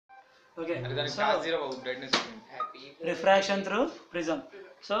Okay, so refraction through prism.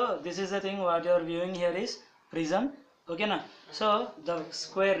 So this is the thing what you are viewing here is prism. Okay na? So the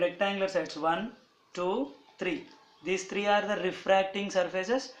square rectangular sides 1, 2, 3. These three are the refracting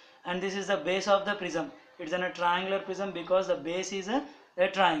surfaces, and this is the base of the prism. It's a triangular prism because the base is a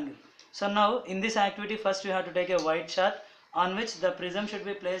triangle. So now in this activity first we have to take a white chart on which the prism should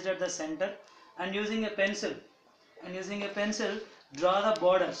be placed at the center, and using a pencil draw the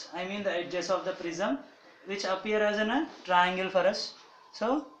borders, I mean the edges of the prism which appear as a triangle for us.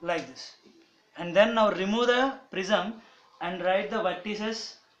 So like this, and then now remove the prism and write the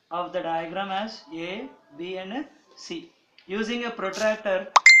vertices of the diagram as A, B and C. Using a protractor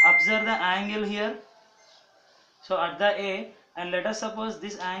observe the angle here. So at the A, and let us suppose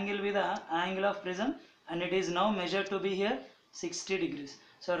this angle be the angle of prism, and it is now measured to be here 60 degrees.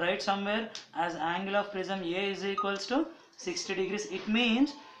 So write somewhere as angle of prism A is equals to 60 degrees. It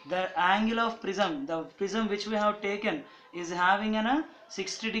means the angle of prism, the prism which we have taken, is having a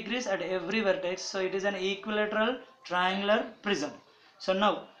 60 degrees at every vertex. So it is an equilateral triangular prism. So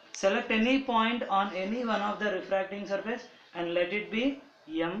now select any point on any one of the refracting surface and let it be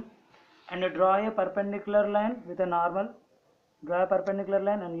M, and draw a perpendicular line with a normal. Draw a perpendicular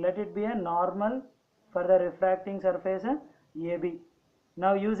line and let it be a normal for the refracting surface AB.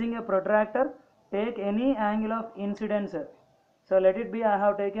 Now using a protractor take any angle of incidence. So let it be, I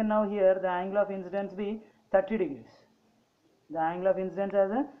have taken now here the angle of incidence be 30 degrees. The angle of incidence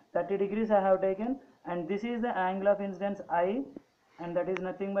as a 30 degrees I have taken, and this is the angle of incidence I, and that is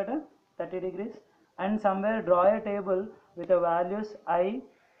nothing but a 30 degrees. And somewhere draw a table with the values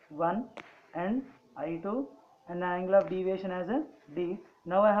I1 and I2 and the angle of deviation as a D.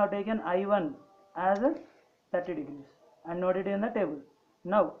 Now I have taken I1 as a 30 degrees and note it in the table.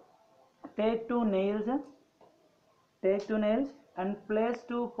 Now take two nails and place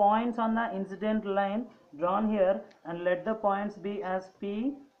 2 points on the incident line drawn here, and let the points be as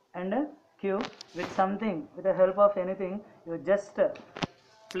P and Q. With something, with the help of anything, you just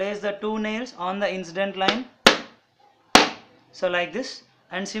place the 2 nails on the incident line, so like this,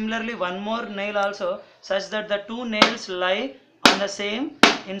 and similarly one more nail also, such that the 2 nails lie on the same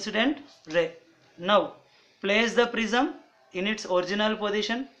incident ray. Now place the prism in its original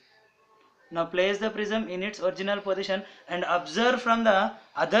position. Now place the prism in its original position and observe from the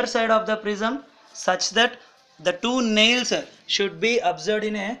other side of the prism such that the 2 nails should be observed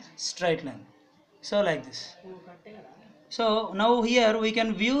in a straight line. So like this. So now here we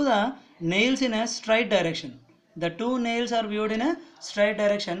can view the nails in a straight direction. The 2 nails are viewed in a straight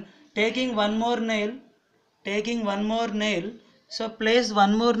direction. Taking one more nail, so place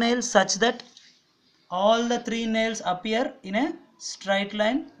one more nail such that all the 3 nails appear in a straight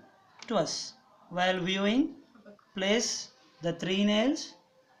line to us. While viewing, place the 3 nails,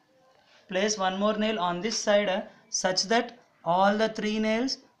 place one more nail on this side such that all the 3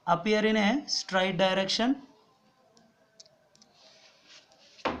 nails appear in a straight direction.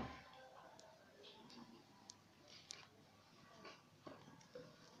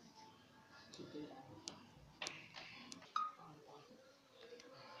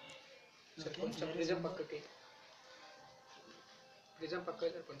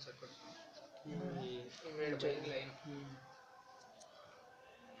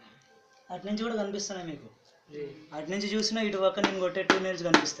 అటు నుంచి కూడా కనిపిస్తున్నాయి మీకు, అటు నుంచి చూసినా ఇటు పక్క నేను కొట్టే 2 nails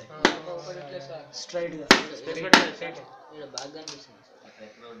కనిపిస్తాయి స్ట్రైట్ గా.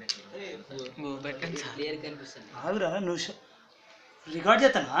 ఆగురా నువ్వు రికార్డ్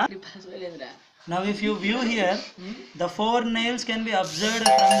చేస్తానా. Now if you view here, the 4 nails can be observed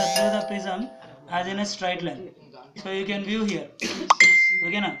through the prism as in a straight line. So you can view here.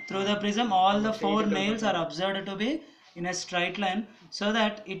 Okay na? Through the prism all the 4 nails are observed to be in a straight line, so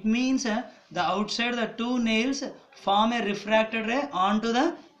that it means the outside the 2 nails form a refracted ray onto the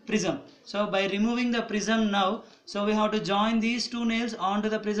prism. So by removing the prism now, so we have to join these 2 nails onto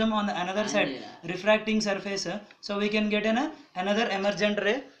the prism on the another side refracting surface, so we can get another emergent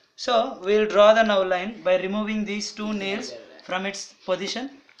ray. So we will draw the now line by removing these 2 nails from its position,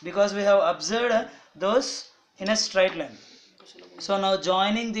 because we have observed those in a straight line. So now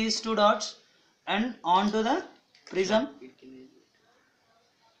joining these 2 dots and onto the prism,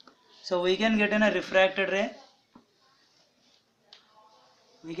 so we can get a refracted ray.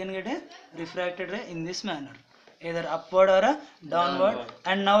 We can get a refracted ray in this manner, either upward or downward.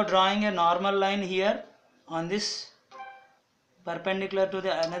 And now drawing a normal line here on this perpendicular to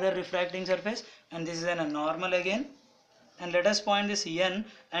the another refracting surface, and this is a normal again, and let us point this N,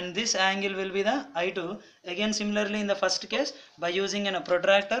 and this angle will be the I2. Again similarly in the first case, by using a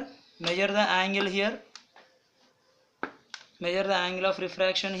protractor measure the angle here, measure the angle of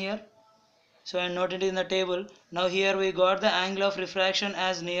refraction here, So I noted it in the table. Now here we got the angle of refraction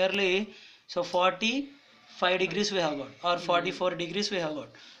as nearly, so 45 degrees we have got, or 44 degrees we have got.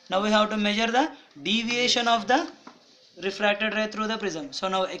 Now we have to measure the deviation of the refracted ray through the prism. So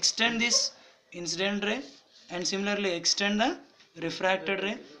now extend this incident ray and similarly extend the refracted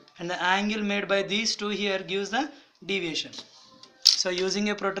ray, and the angle made by these two here gives the deviation. So using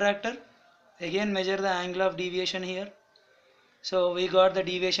a protractor, again measure the angle of deviation here. So we got the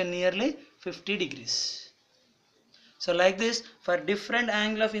deviation nearly 50 degrees. So like this, for different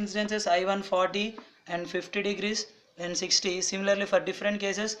angle of incidences I1 40 and 50 degrees and 60, similarly for different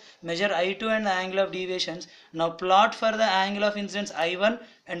cases measure I2 and the angle of deviations. Now plot for the angle of incidence I1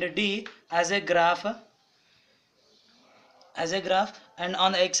 and D as a graph, and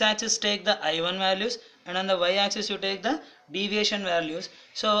on the x-axis take the I1 values, and on the y-axis you take the deviation values.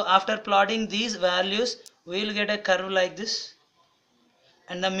 So after plotting these values, we will get a curve like this,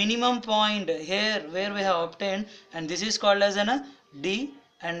 and the minimum point here where we have obtained, and this is called as a D,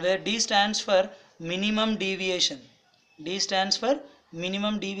 and where D stands for minimum deviation. D stands for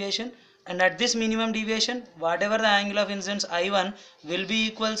minimum deviation, and at this minimum deviation whatever the angle of incidence I1 will be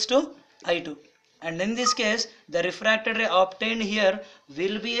equals to I2, and in this case the refracted ray obtained here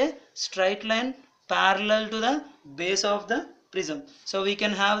will be a straight line parallel to the base of the prism. So we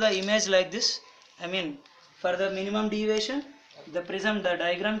can have the image like this. I mean, for the minimum deviation, the prism, the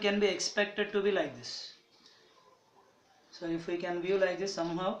diagram can be expected to be like this. So if we can view like this,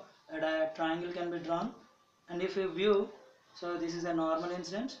 somehow a triangle can be drawn, and if we view, so this is a normal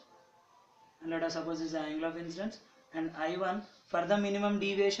incidence, and let us suppose this is the angle of incidence, and I1 for the minimum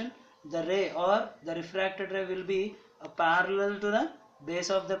deviation, the ray or the refracted ray will be parallel to the base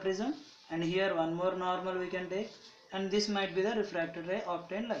of the prism, and here one more normal we can take, and this might be the refracted ray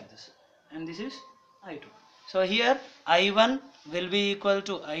obtained like this, and this is I2. So here I1 will be equal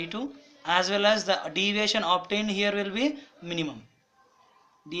to I2, as well as the deviation obtained here will be minimum.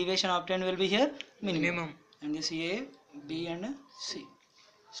 Deviation obtained will be here minimum. And this A, B and C.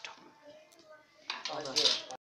 Stop.